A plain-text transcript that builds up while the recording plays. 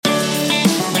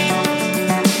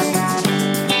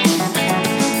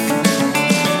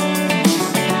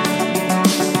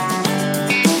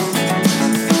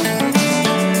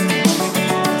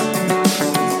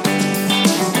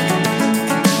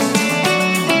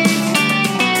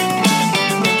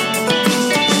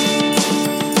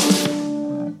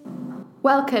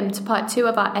welcome to part 2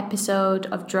 of our episode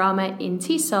of Drama in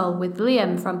TESOL with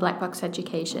Liam from Black Box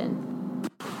Education.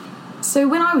 So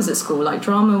when I was at school,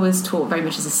 drama was taught very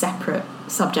much as a separate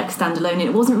subject, standalone, and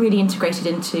it wasn't really integrated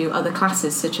into other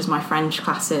classes, such as my French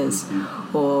classes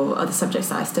or other subjects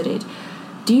that I studied.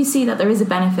 Do you see that there is a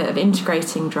benefit of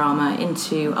integrating drama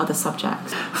into other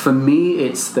subjects? For me,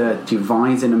 it's the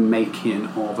devising and making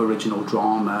of original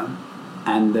drama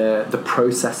and the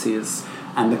processes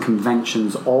and the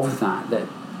conventions of that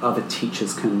other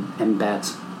teachers can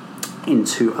embed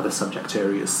into other subject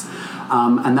areas.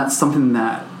 And that's something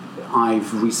that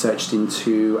I've researched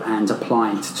into and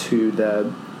applied to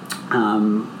the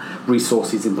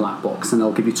resources in Black Box, and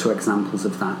I'll give you 2 examples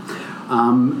of that.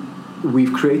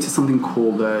 We've created something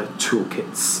called the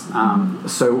toolkits.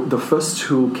 So the first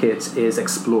toolkit is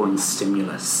exploring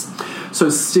stimulus.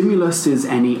 So stimulus is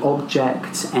any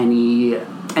object,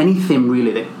 anything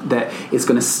really that is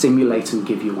going to stimulate and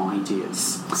give you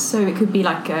ideas. So it could be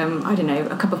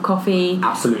a cup of coffee,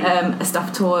 absolutely, a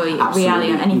stuffed toy,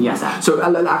 realia, anything like that. So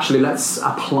actually, let's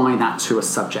apply that to a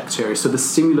subject area. So the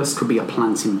stimulus could be a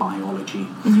plant in biology.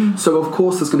 Mm-hmm. So of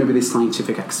course, there's going to be these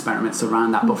scientific experiments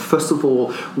around that, but first of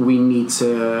all, we need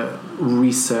to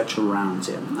research around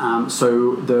it.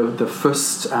 So the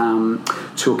first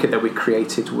toolkit that we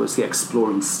created was the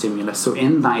exploring stimulus. So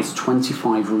in that is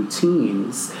 25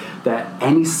 routines that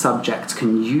any subject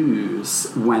can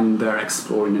use when they're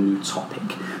exploring a new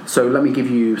topic. So let me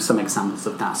give you some examples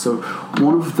of that. So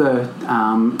one of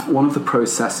the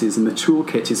processes in the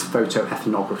toolkit is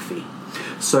photoethnography.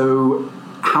 So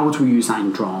how do we use that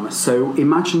in drama? So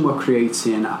imagine we're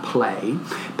creating a play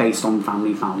based on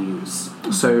family values.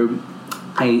 So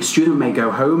a student may go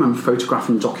home and photograph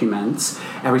and document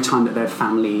every time that their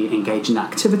family engage in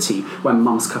activity when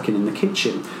mum's cooking in the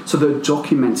kitchen. So they're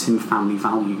documenting family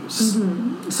values.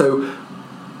 Mm-hmm. So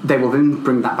they will then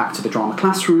bring that back to the drama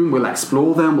classroom, we'll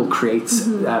explore them, we'll create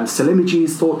still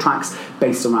images, thought tracks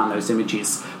based around those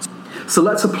images. So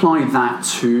let's apply that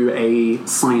to a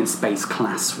science-based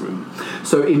classroom.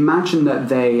 So imagine that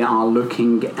they are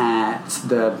looking at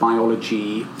the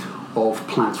biology of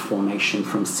plant formation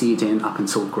from seeding up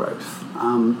until growth.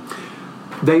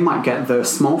 They might get their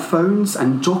smartphones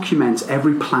and document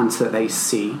every plant that they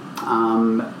see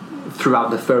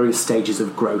throughout the various stages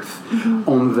of growth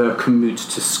on the commute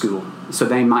to school. So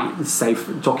they might say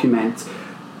document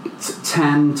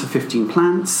 10 to 15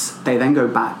 plants. They then go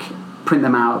back, print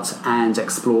them out, and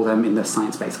explore them in the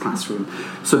science-based classroom.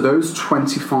 So those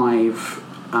 25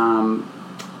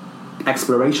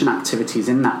 exploration activities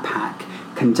in that pack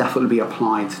can definitely be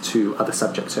applied to other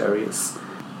subject areas.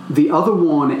 The other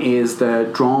one is the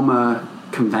Drama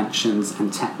Conventions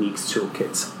and Techniques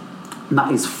Toolkit. And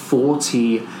that is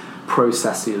 40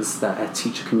 processes that a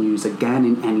teacher can use, again,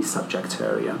 in any subject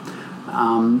area.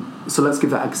 So let's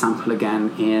give that example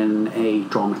again in a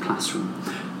drama classroom.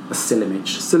 A still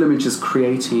image. Still image is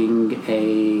creating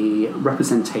a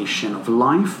representation of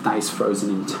life that is frozen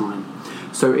in time.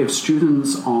 So if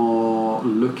students are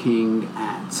looking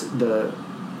at the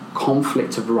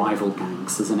conflict of rival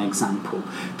gangs, as an example,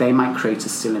 they might create a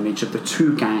still image of the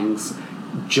 2 gangs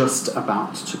just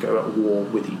about to go at war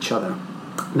with each other.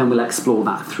 And then we'll explore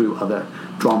that through other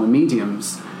drama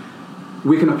mediums.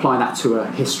 We can apply that to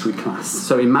a history class.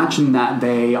 So imagine that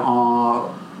they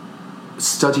are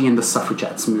studying the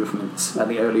suffragettes movement at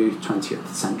the early 20th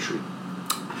century.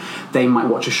 They might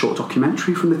watch a short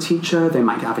documentary from the teacher, they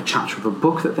might have a chapter of a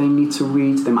book that they need to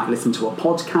read, they might listen to a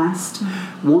podcast.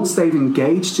 Once they've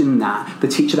engaged in that, the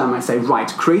teacher then might say, right,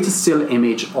 create a still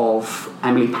image of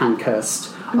Emily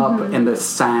Pankhurst up in the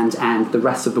sand and the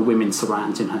rest of the women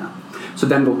surrounding her. So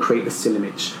then they'll create the still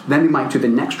image. Then they might do the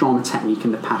next drama technique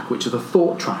in the pack, which is a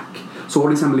thought track. So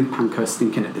what is Emily Pankhurst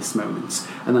thinking at this moment?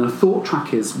 And then a thought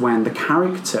track is when the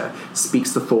character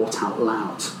speaks the thought out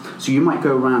loud. So you might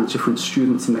go around different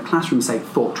students in the classroom and say,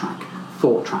 thought track,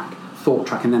 thought track, thought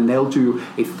track, and then they'll do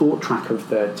a thought track of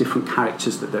the different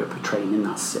characters that they're portraying in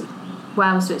that scene.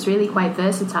 Wow, so it's really quite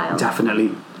versatile.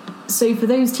 Definitely. So for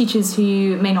those teachers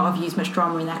who may not have used much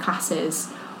drama in their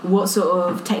classes, what sort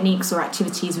of techniques or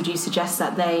activities would you suggest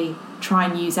that they try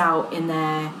and use out in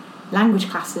their language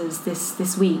classes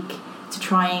this week to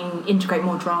try and integrate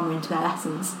more drama into their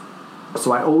lessons?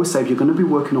 So I always say if you're going to be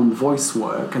working on voice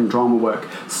work and drama work,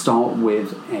 start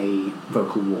with a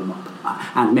vocal warm-up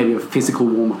and maybe a physical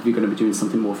warm-up if you're going to be doing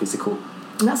something more physical.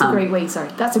 And that's a great way.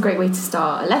 That's a great way to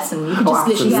start a lesson. You could just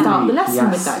literally start the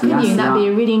lesson with that, couldn't you? And that'd be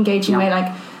a really engaging way,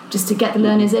 just to get the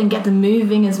learners in, get them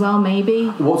moving as well, maybe.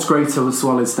 What's great as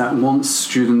well is that once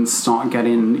students start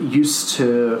getting used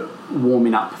to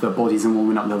warming up their bodies and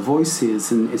warming up their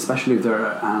voices, and especially if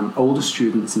they're older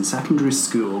students in secondary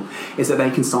school, is that they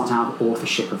can start to have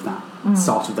authorship of that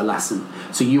start of the lesson.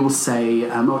 So you will say,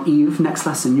 oh, Eve, next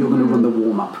lesson you're going to run the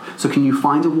warm-up. So can you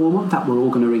find a warm-up that we're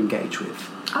all going to engage with?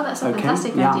 Oh, that's a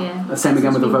fantastic idea. Same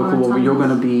again with the vocal warm-up. You're going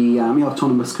to be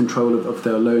autonomous control of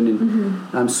their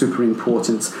learning. Super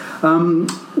important.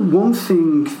 One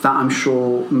thing that I'm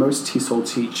sure most TESOL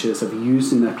teachers have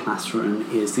used in their classroom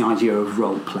is the idea of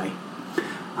role play.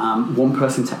 One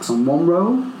person takes on one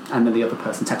role, and then the other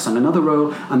person takes on another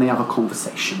role, and they have a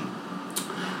conversation.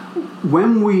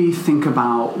 When we think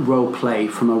about role play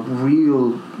from a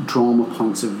real drama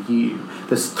point of view,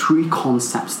 there's 3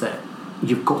 concepts that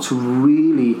you've got to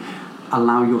really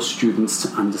allow your students to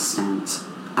understand.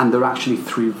 And they're actually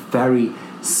 3 very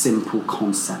simple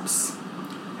concepts.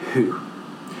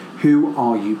 Who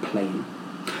are you playing?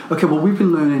 Okay, well, we've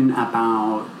been learning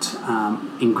about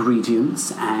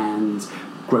ingredients and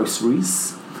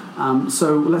groceries.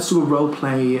 So let's do a role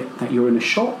play that you're in a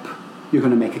shop. You're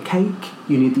going to make a cake.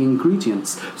 You need the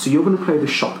ingredients. So you're going to play the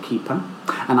shopkeeper,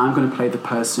 and I'm going to play the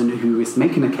person who is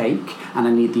making a cake, and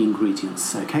I need the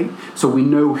ingredients, okay? So we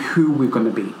know who we're going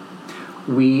to be.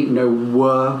 We know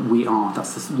where we are.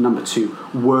 That's number 2.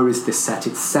 Where is this set?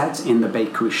 It's set in the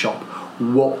bakery shop.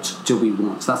 What do we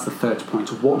want? So that's the 3rd point.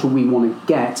 What do we want to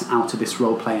get out of this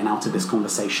role play and out of this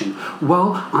conversation?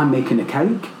 Well, I'm making a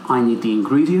cake. I need the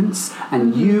ingredients.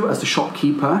 And you, as the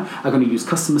shopkeeper, are going to use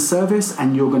customer service,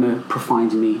 and you're going to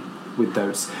provide me with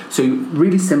those. So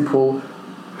really simple,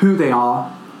 who they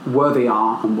are, where they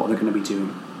are, and what they're going to be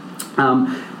doing.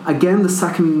 Again, the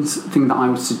second thing that I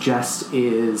would suggest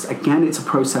is, again, it's a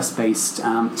process-based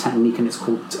technique, and it's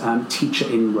called teacher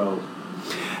in role.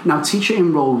 Now, teacher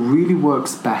in role really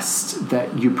works best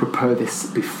that you prepare this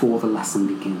before the lesson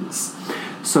begins.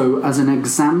 So, as an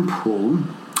example,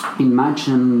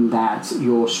 imagine that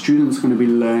your student's going to be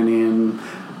learning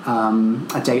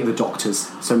a day at the doctor's.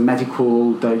 So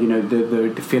medical, they're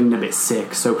feeling a bit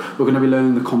sick. So we're going to be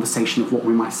learning the conversation of what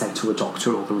we might say to a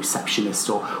doctor or the receptionist,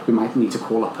 or we might need to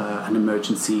call up an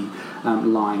emergency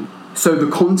line. So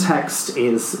the context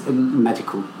is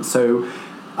medical. So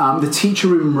the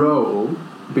teacher in role,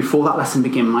 before that lesson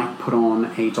begins, might put on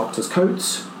a doctor's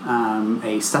coat,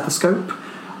 a stethoscope,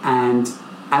 and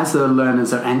as the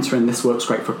learners are entering, this works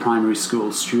great for primary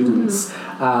school students,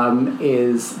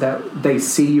 is that they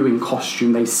see you in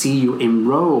costume, they see you in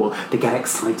role, they get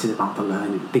excited about the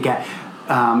learning, they get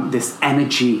this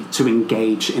energy to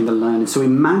engage in the learning. So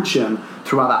imagine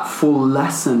throughout that full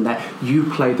lesson that you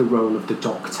play the role of the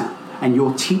doctor, and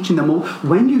you're teaching them all.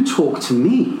 When you talk to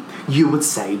me, you would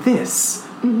say this.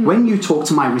 When you talk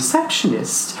to my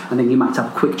receptionist, and then you might have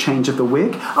a quick change of the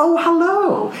wig. Oh,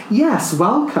 hello. Yes,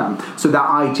 welcome. So that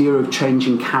idea of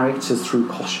changing characters through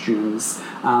costumes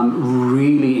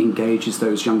really engages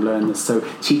those young learners. So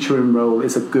teacher in role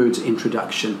is a good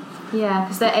introduction. Yeah,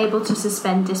 because they're able to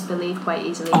suspend disbelief quite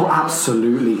easily. Oh,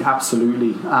 absolutely,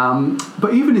 absolutely.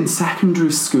 But even in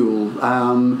secondary school,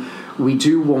 we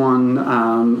do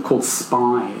one called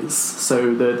Spies.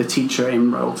 So the teacher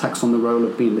in role takes on the role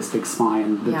of being this big spy,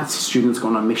 and the students go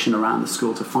on a mission around the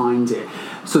school to find it.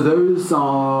 So those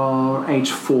are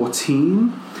age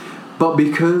 14, but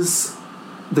because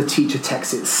the teacher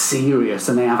takes it serious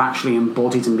and they have actually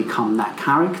embodied and become that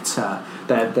character,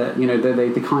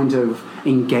 they kind of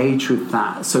engage with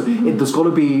that. So there's got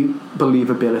to be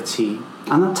believability.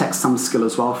 And that takes some skill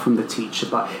as well from the teacher.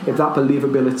 But if that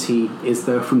believability is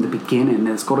there from the beginning,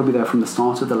 it's got to be there from the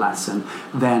start of the lesson,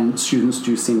 then students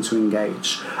do seem to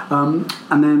engage. And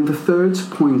then the third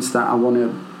point that I want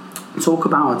to talk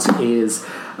about is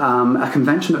a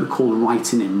convention that we call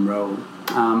writing in role.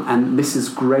 And this is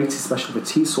great, especially for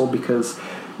TESOL, because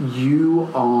you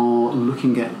are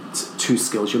looking at 2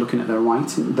 skills. You're looking at their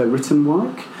written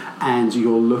work, and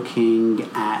you're looking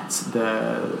at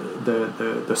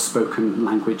the spoken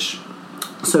language.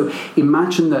 So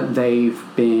imagine that they've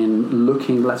been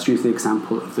looking, let's use the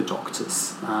example of the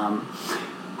doctors.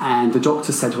 And the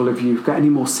doctor said, well, if you've got any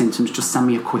more symptoms, just send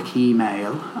me a quick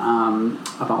email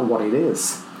about what it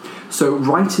is. So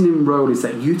writing in role is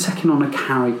that you taking on a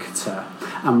character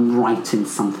and writing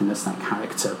something as that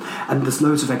character. And there's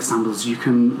loads of examples. You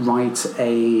can write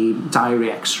a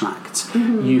diary extract.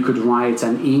 You could write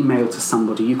an email to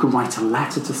somebody. You could write a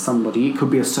letter to somebody. It could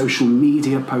be a social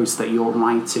media post that you're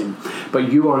writing.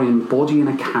 But you are embodying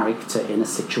a character in a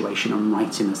situation and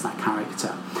writing as that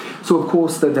character. So, of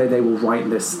course, they will write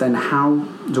this. Then how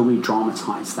do we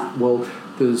dramatise that? Well,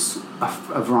 there's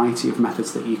a variety of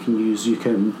methods that you can use. You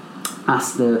can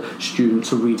ask the student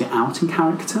to read it out in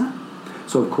character.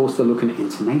 So, of course, they're looking at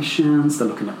intonations, they're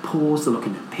looking at pause, they're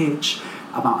looking at pitch,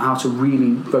 about how to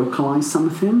really vocalise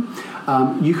something,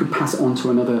 you could pass it on to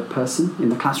another person in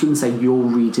the classroom and say you're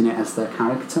reading it as their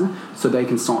character, so they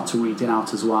can start to read it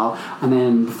out as well. And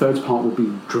then the third part will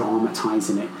be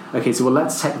dramatising it. Okay, so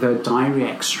let's take the diary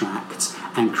extract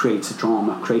and create a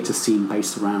drama, create a scene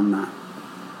based around that.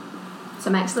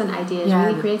 Some excellent ideas,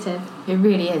 really creative. It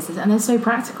really is, and they're so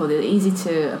practical. They're easy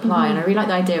to apply, and I really like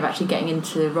the idea of actually getting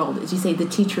into the role. As you say, the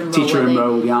teacher in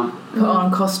role, yeah. Put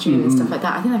on costume and stuff like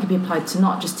that. I think that could be applied to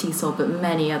not just TESOL but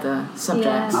many other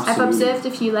subjects. Yeah. I've observed a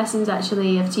few lessons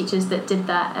actually of teachers that did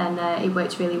that, and it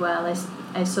worked really well.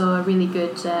 I saw a really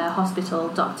good hospital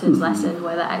doctor's lesson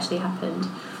where that actually happened.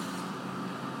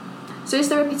 So is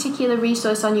there a particular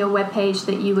resource on your webpage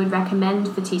that you would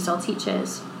recommend for TESOL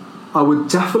teachers? I would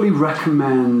definitely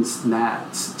recommend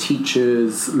that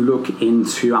teachers look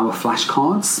into our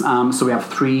flashcards. So we have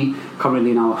 3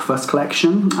 currently in our first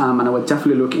collection, and I would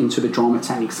definitely look into the Drama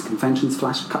Techniques and Conventions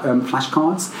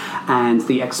flashcards and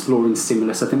the Exploring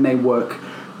Stimulus. I think they work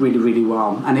really, really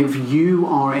well. And if you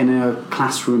are in a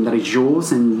classroom that is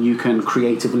yours and you can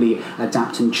creatively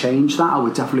adapt and change that, I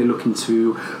would definitely look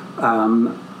into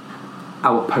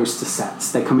our poster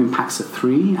sets. They come in packs of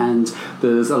 3, and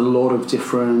there's a lot of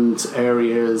different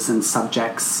areas and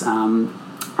subjects and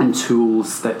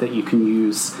tools that you can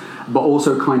use, but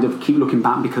also kind of keep looking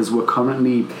back, because we're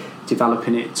currently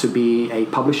developing it to be a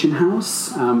publishing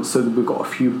house. So we've got a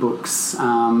few books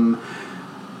and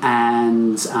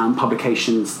publications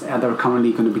that are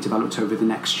currently going to be developed over the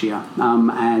next year,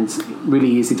 and really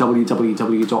easy,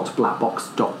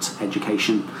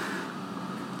 www.blackbox.education.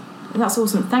 That's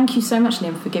awesome. Thank you so much,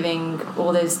 Liam, for giving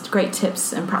all those great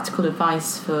tips and practical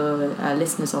advice for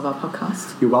listeners of our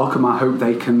podcast. You're welcome. I hope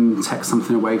they can take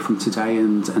something away from today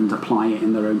and apply it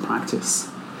in their own practice.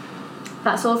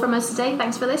 That's all from us today.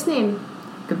 Thanks for listening.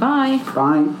 Goodbye.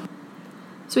 Bye.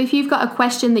 So if you've got a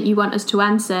question that you want us to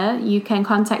answer, you can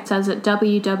contact us at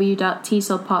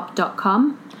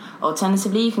www.tesolpop.com.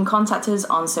 Alternatively, you can contact us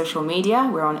on social media.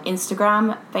 We're on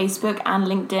Instagram, Facebook and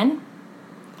LinkedIn.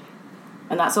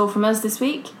 And that's all from us this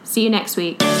week. See you next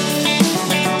week.